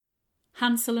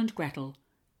Hansel and Gretel,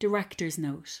 Director's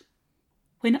Note.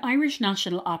 When Irish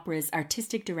National Opera's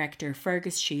artistic director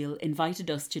Fergus Shiel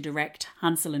invited us to direct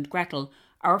Hansel and Gretel,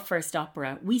 our first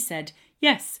opera, we said,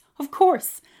 "Yes, of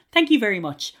course. Thank you very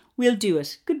much. We'll do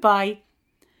it. Goodbye."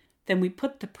 Then we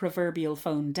put the proverbial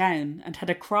phone down and had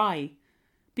a cry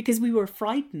because we were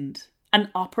frightened.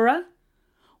 An opera?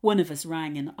 One of us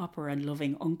rang an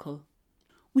opera-loving uncle.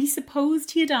 We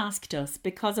supposed he had asked us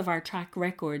because of our track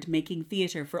record making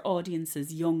theatre for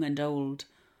audiences young and old.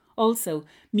 Also,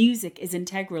 music is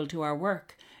integral to our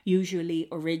work, usually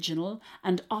original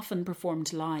and often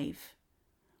performed live.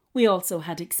 We also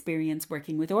had experience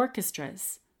working with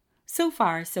orchestras. So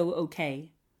far, so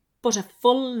okay. But a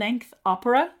full-length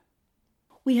opera?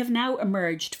 We have now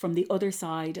emerged from the other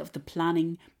side of the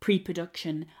planning,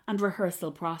 pre-production and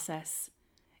rehearsal process.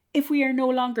 If we are no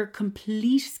longer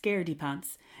complete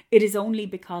scaredy-pants, it is only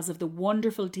because of the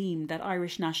wonderful team that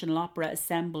Irish National Opera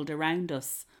assembled around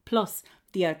us, plus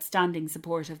the outstanding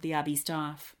support of the Abbey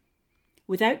staff.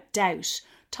 Without doubt,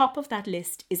 top of that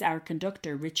list is our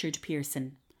conductor, Richard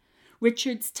Pearson.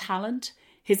 Richard's talent,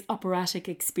 his operatic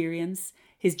experience,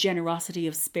 his generosity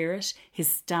of spirit, his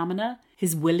stamina,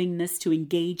 his willingness to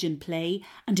engage in play,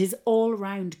 and his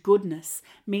all-round goodness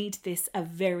made this a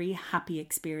very happy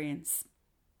experience.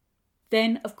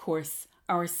 Then, of course,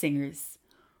 our singers.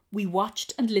 We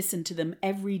watched and listened to them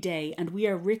every day, and we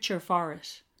are richer for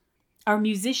it. Our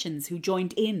musicians who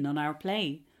joined in on our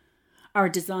play. Our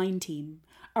design team.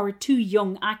 Our two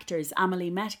young actors, Amelie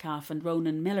Metcalfe and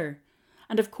Ronan Miller.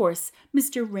 And of course,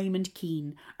 Mr. Raymond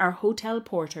Keane, our hotel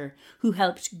porter, who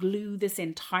helped glue this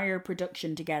entire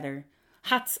production together.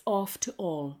 Hats off to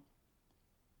all.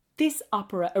 This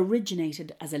opera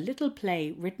originated as a little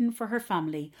play written for her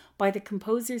family by the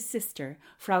composer's sister,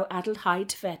 Frau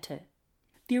Adelheid Wette.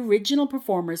 The original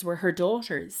performers were her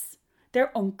daughters.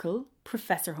 Their uncle,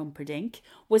 Professor Humperdinck,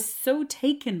 was so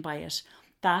taken by it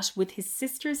that, with his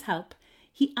sister's help,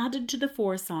 he added to the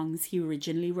 4 songs he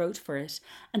originally wrote for it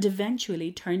and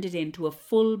eventually turned it into a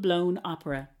full-blown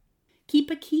opera.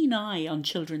 Keep a keen eye on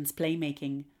children's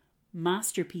playmaking.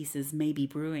 Masterpieces may be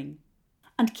brewing.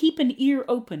 And keep an ear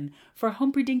open for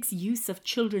Humperdinck's use of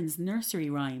children's nursery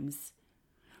rhymes.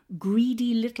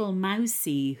 Greedy little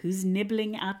mousie who's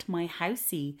nibbling at my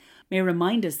housie may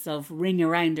remind us of Ring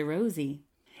Around a Rosie.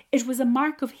 It was a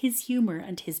mark of his humour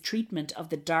and his treatment of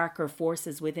the darker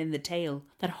forces within the tale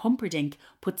that Humperdinck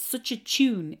put such a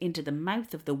tune into the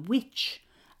mouth of the witch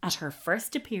at her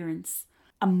first appearance,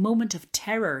 a moment of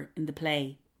terror in the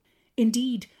play.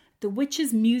 Indeed, the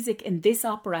witch's music in this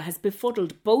opera has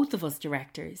befuddled both of us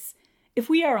directors. If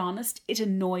we are honest, it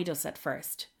annoyed us at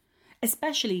first,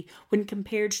 especially when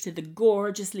compared to the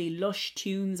gorgeously lush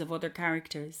tunes of other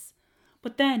characters.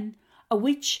 But then, a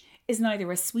witch is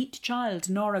neither a sweet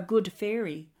child nor a good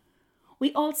fairy.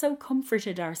 We also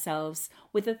comforted ourselves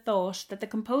with the thought that the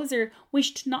composer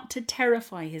wished not to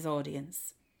terrify his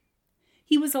audience.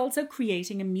 He was also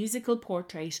creating a musical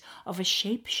portrait of a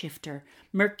shapeshifter,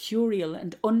 mercurial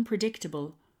and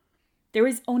unpredictable. There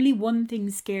is only one thing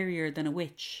scarier than a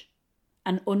witch: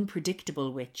 an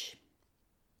unpredictable witch.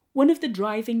 One of the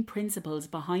driving principles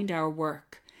behind our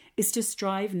work is to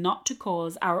strive not to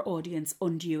cause our audience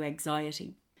undue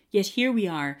anxiety. Yet here we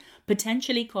are,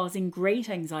 potentially causing great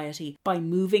anxiety by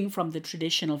moving from the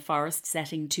traditional forest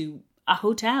setting to a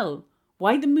hotel.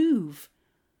 Why the move?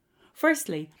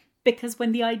 Firstly, because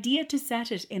when the idea to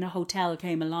set it in a hotel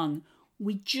came along,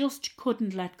 we just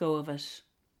couldn't let go of it.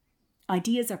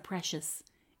 Ideas are precious,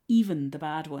 even the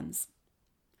bad ones.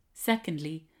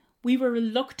 Secondly, we were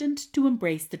reluctant to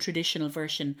embrace the traditional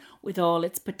version with all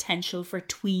its potential for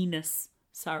tweeness.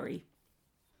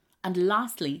 And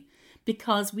lastly,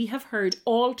 because we have heard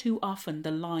all too often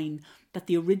the line that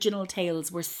the original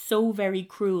tales were so very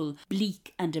cruel,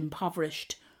 bleak and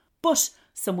impoverished. But,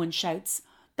 someone shouts,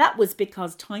 that was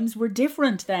because times were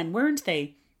different then, weren't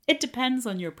they? It depends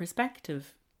on your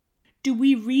perspective. Do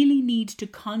we really need to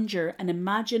conjure an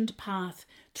imagined path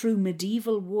through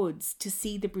medieval woods to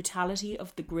see the brutality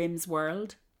of the Grimm's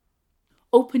world?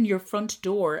 Open your front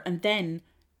door and then,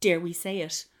 dare we say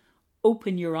it,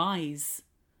 open your eyes.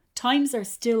 Times are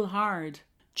still hard.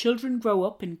 Children grow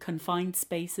up in confined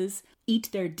spaces,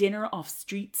 eat their dinner off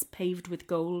streets paved with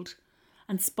gold,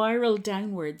 and spiral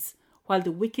downwards while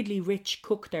the wickedly rich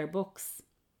cook their books.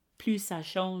 Plus ça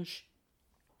change.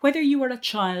 Whether you are a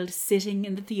child sitting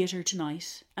in the theatre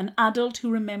tonight, an adult who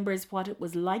remembers what it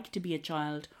was like to be a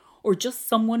child, or just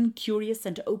someone curious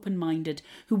and open-minded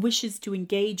who wishes to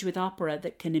engage with opera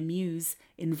that can amuse,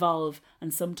 involve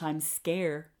and sometimes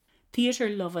scare, Theatre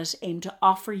Lovett aim to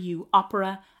offer you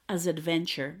opera as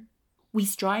adventure. We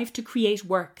strive to create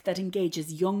work that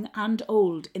engages young and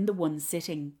old in the one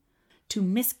sitting. To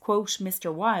misquote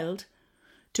Mr. Wilde,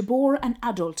 to bore an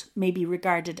adult may be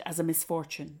regarded as a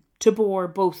misfortune. To bore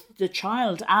both the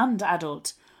child and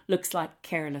adult looks like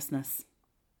carelessness.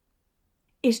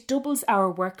 It doubles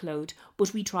our workload,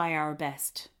 but we try our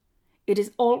best. It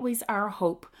is always our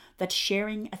hope that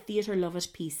sharing a Theatre Lovett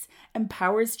piece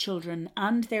empowers children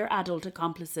and their adult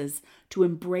accomplices to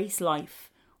embrace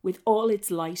life with all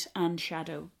its light and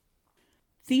shadow.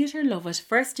 Theatre Lovett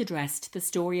first addressed the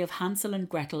story of Hansel and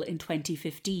Gretel in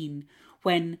 2015,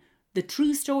 when The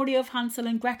True Story of Hansel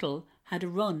and Gretel had a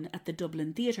run at the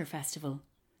Dublin Theatre Festival.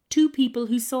 Two people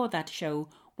who saw that show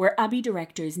were Abbey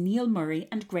directors Neil Murray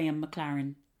and Graham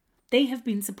McLaren. They have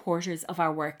been supporters of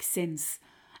our work since,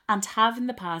 and have in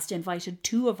the past invited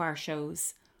two of our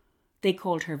shows, They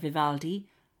Called Her Vivaldi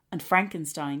and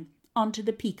Frankenstein, onto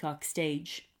the Peacock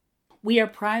stage. We are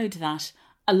proud that,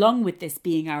 along with this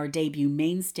being our debut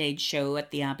main stage show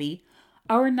at the Abbey,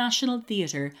 our National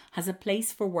Theatre has a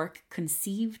place for work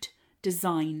conceived,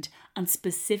 designed and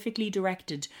specifically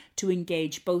directed to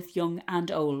engage both young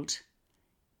and old,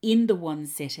 in the one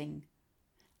sitting,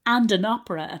 and an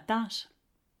opera at that.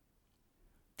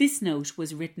 This note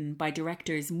was written by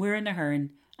directors Muireann Aherne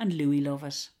and Louis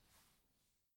Lovett.